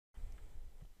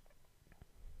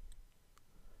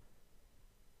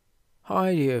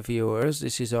Hi dear viewers,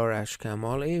 this is Arash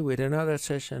Kamali with another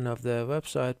session of the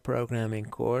website programming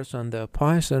course on the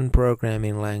Python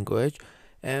programming language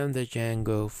and the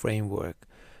Django framework.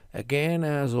 Again,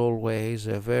 as always,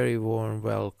 a very warm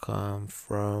welcome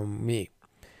from me.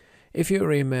 If you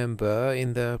remember,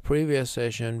 in the previous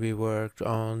session we worked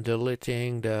on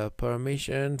deleting the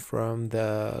permission from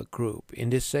the group. In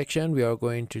this section we are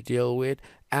going to deal with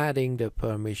adding the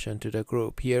permission to the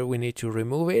group. Here we need to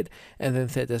remove it and then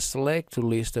set a select to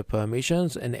list the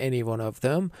permissions, and any one of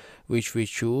them which we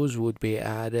choose would be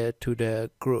added to the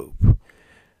group.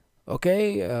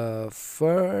 Okay,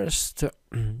 first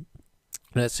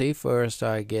let's see, first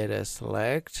I get a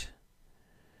select.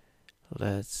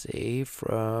 Let's see,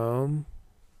 from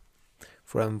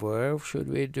where should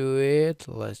we do it?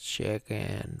 Let's check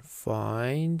and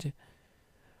find.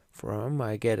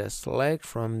 I get a select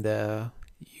from the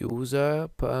user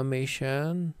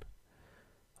permission.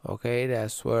 Okay,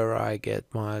 that's where I get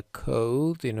my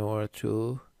code in order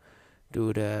to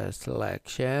do the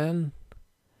selection.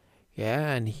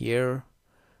 Yeah, and here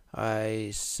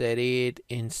I set it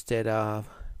instead of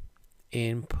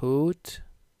input.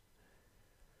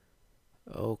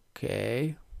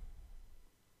 Okay,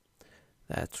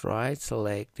 that's right,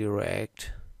 select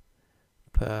direct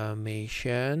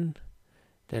permission.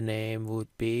 The name would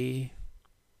be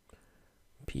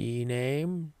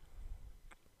pname.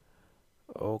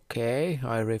 Okay,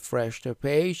 I refresh the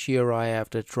page. Here I have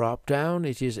the drop down.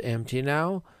 It is empty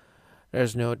now.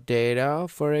 There's no data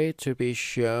for it to be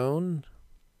shown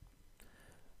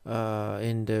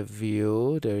in the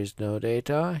view. There is no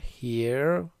data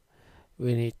here.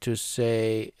 We need to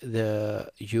say the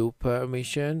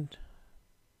uPermission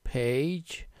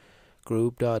page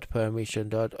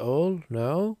group.permission.all.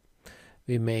 No,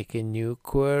 we make a new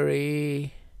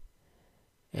query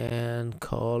and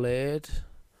call it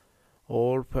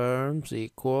all perms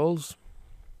equals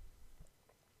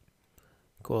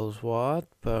what?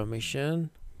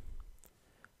 Permission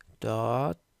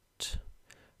dot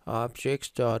objects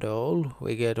dot all.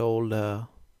 We get all the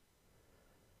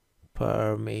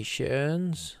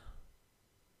permissions.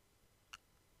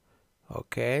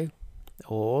 Okay,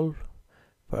 all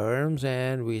perms,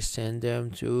 and we send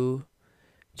them to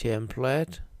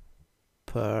template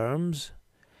perms.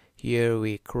 Here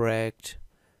we correct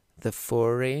the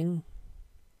forring.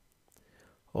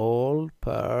 All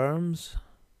perms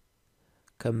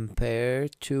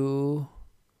compared to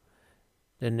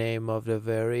the name of the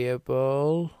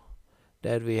variable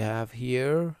that we have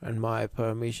here, and my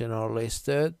permission are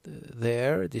listed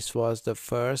there. This was the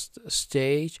first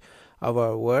stage of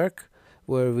our work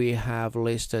where we have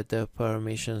listed the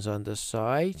permissions on the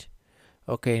side.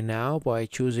 Okay, now by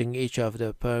choosing each of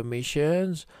the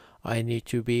permissions, I need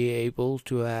to be able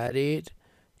to add it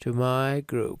to my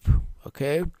group.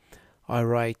 Okay, I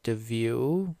write the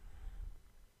view.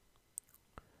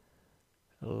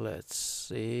 Let's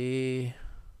see.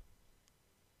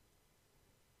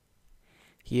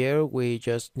 Here we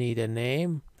just need a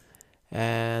name,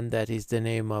 and that is the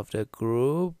name of the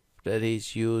group that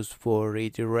is used for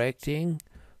redirecting,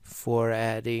 for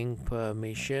adding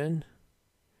permission.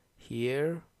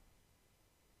 Here,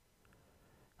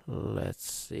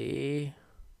 let's see,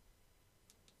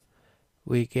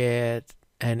 we get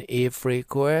an if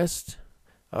request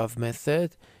of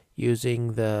method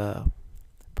using the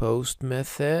post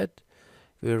method.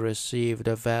 We receive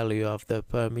the value of the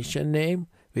permission name.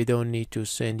 We don't need to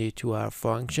send it to our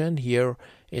function. Here,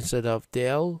 instead of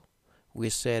del, we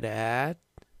set add,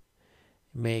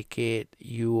 make it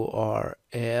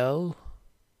URL.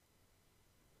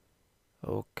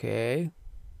 Okay,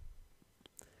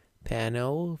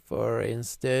 panel, for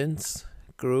instance,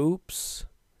 groups,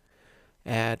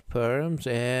 add perms,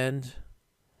 and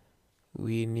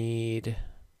we need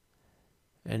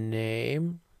a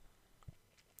name.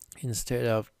 Instead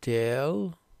of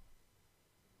del,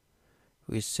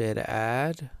 we said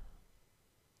add.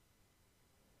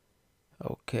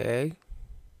 Okay,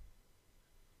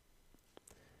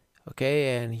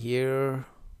 and here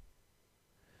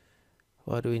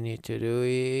what we need to do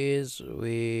is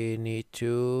we need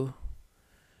to,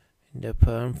 in the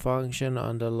perm function,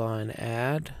 underline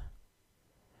add,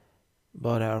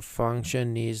 but our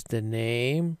function needs the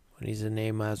name. Needs a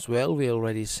name as well. We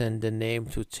already sent the name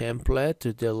to template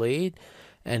to delete,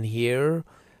 and here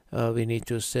we need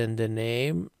to send the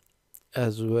name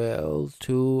as well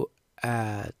to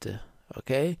add.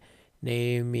 Okay,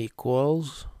 name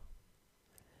equals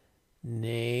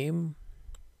name.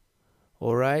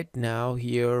 All right, now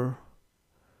here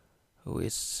we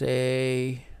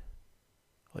say,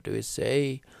 what do we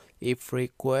say? If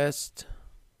request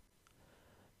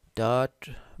dot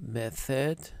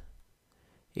method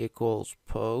equals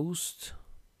post,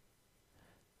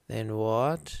 then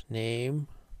what, name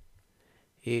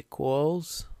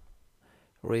equals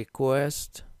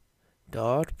request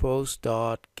dot post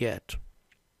dot get.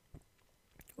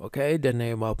 Okay, the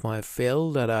name of my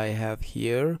field that I have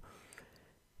here,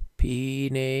 p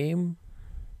name.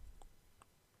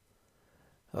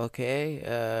 Okay,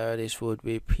 this would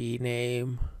be p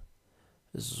name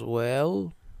as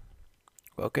well.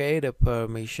 Okay, the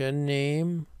permission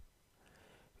name,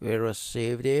 we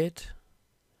received it.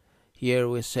 Here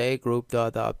we say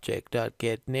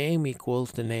group.object.getName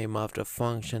equals the name of the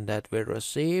function that we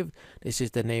received. This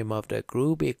is the name of the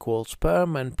group equals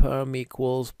perm, and perm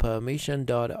equals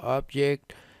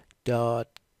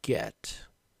permission.object.get.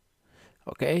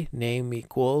 Okay, name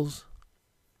equals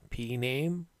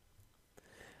pname,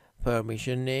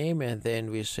 permission name, and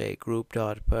then we say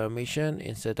group.permission.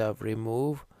 Instead of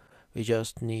remove, we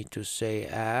just need to say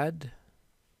add.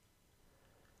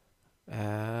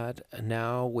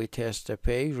 Now we test the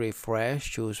page,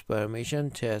 refresh, choose permission,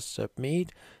 test,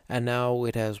 submit, and now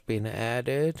it has been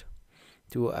added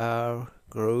to our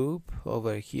group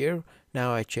over here.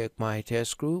 Now I check my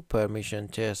test group, permission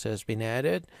test has been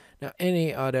added. Now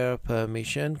any other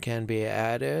permission can be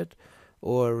added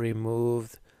or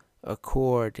removed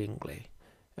accordingly.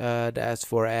 That's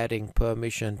for adding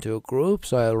permission to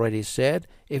groups. I already said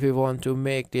if we want to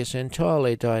make this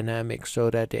entirely dynamic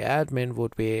so that the admin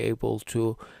would be able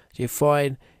to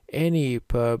define any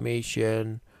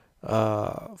permission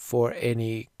for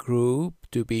any group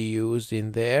to be used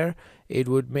in there, it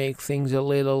would make things a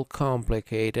little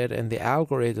complicated, and the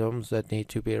algorithms that need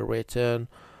to be written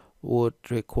would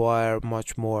require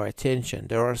much more attention.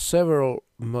 There are several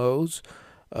modes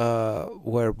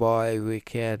whereby we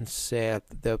can set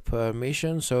the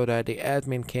permission so that the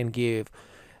admin can give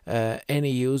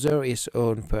any user his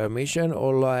own permission,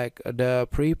 or like the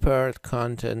prepared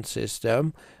content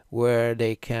system where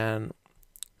they can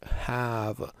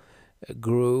have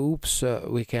groups.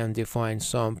 We can define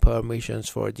some permissions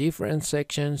for different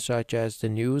sections such as the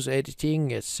news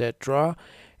editing, etc.,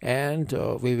 and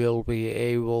we will be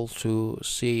able to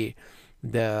see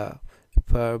the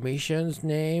permissions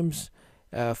names.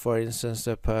 For instance,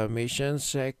 the permission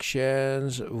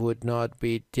sections would not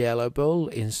be deletable.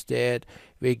 Instead,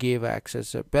 we give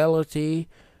accessibility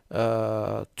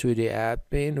to the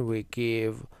admin. We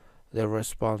give the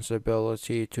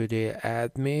responsibility to the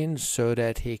admin so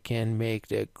that he can make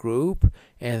the group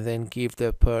and then give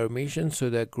the permission to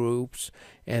the groups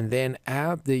and then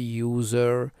add the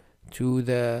user to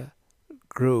the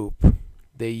group.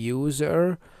 The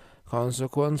user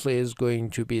consequently is going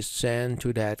to be sent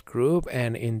to that group,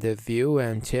 and in the view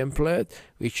and template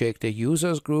we check the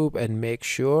users group and make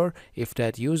sure if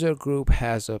that user group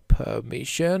has a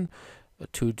permission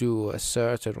to do a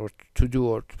certain or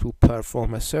to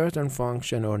perform a certain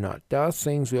function or not. Those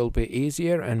things will be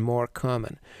easier and more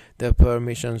common. The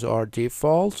permissions are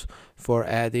default for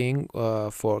adding,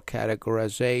 for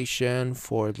categorization,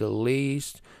 for the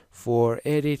list, for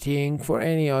editing, for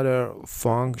any other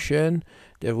function.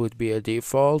 There would be a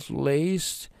default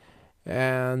list,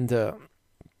 and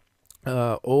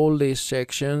all these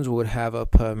sections would have a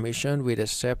permission with a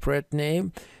separate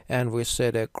name, and we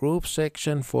set a group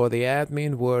section for the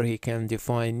admin where he can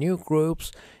define new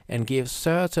groups and give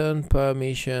certain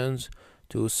permissions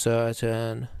to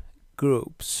certain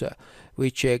groups.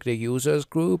 We check the users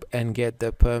group and get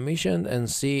the permission and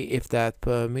see if that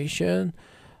permission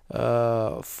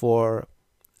for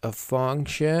a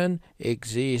function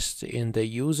exists in the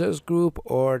users group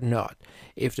or not.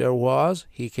 If there was,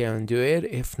 he can do it.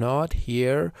 If not,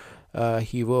 here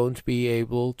he won't be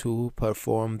able to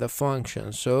perform the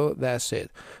function. So that's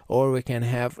it. Or we can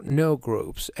have no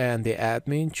groups and the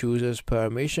admin chooses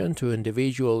permission to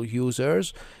individual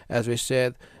users. As we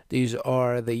said, these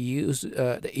are the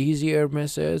easier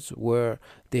methods where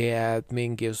the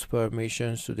admin gives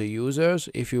permissions to the users.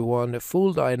 If you want a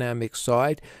full dynamic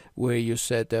site where you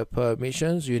set the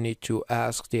permissions, you need to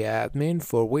ask the admin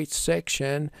for which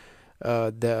section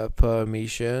the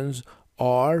permissions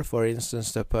are. For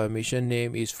instance, the permission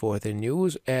name is for the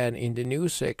news, and in the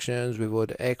news sections we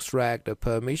would extract the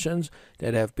permissions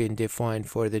that have been defined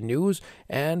for the news,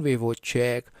 and we would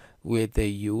check with the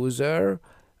user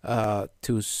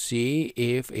to see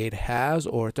if it has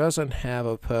or doesn't have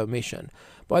a permission.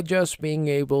 But just being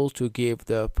able to give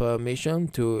the permission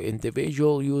to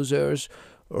individual users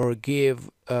or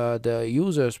give the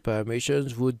users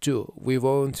permissions would do. We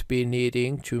won't be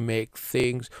needing to make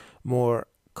things more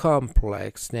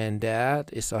complex than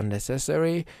that. It's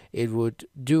unnecessary. It would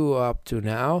do up to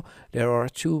now. There are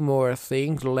two more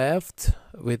things left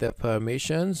with the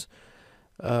permissions,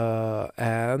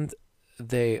 and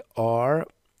they are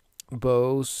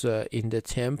both in the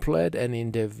template and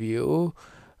in the view,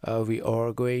 we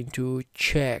are going to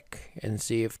check and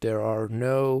see if there are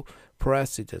no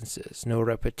precedences, no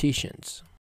repetitions.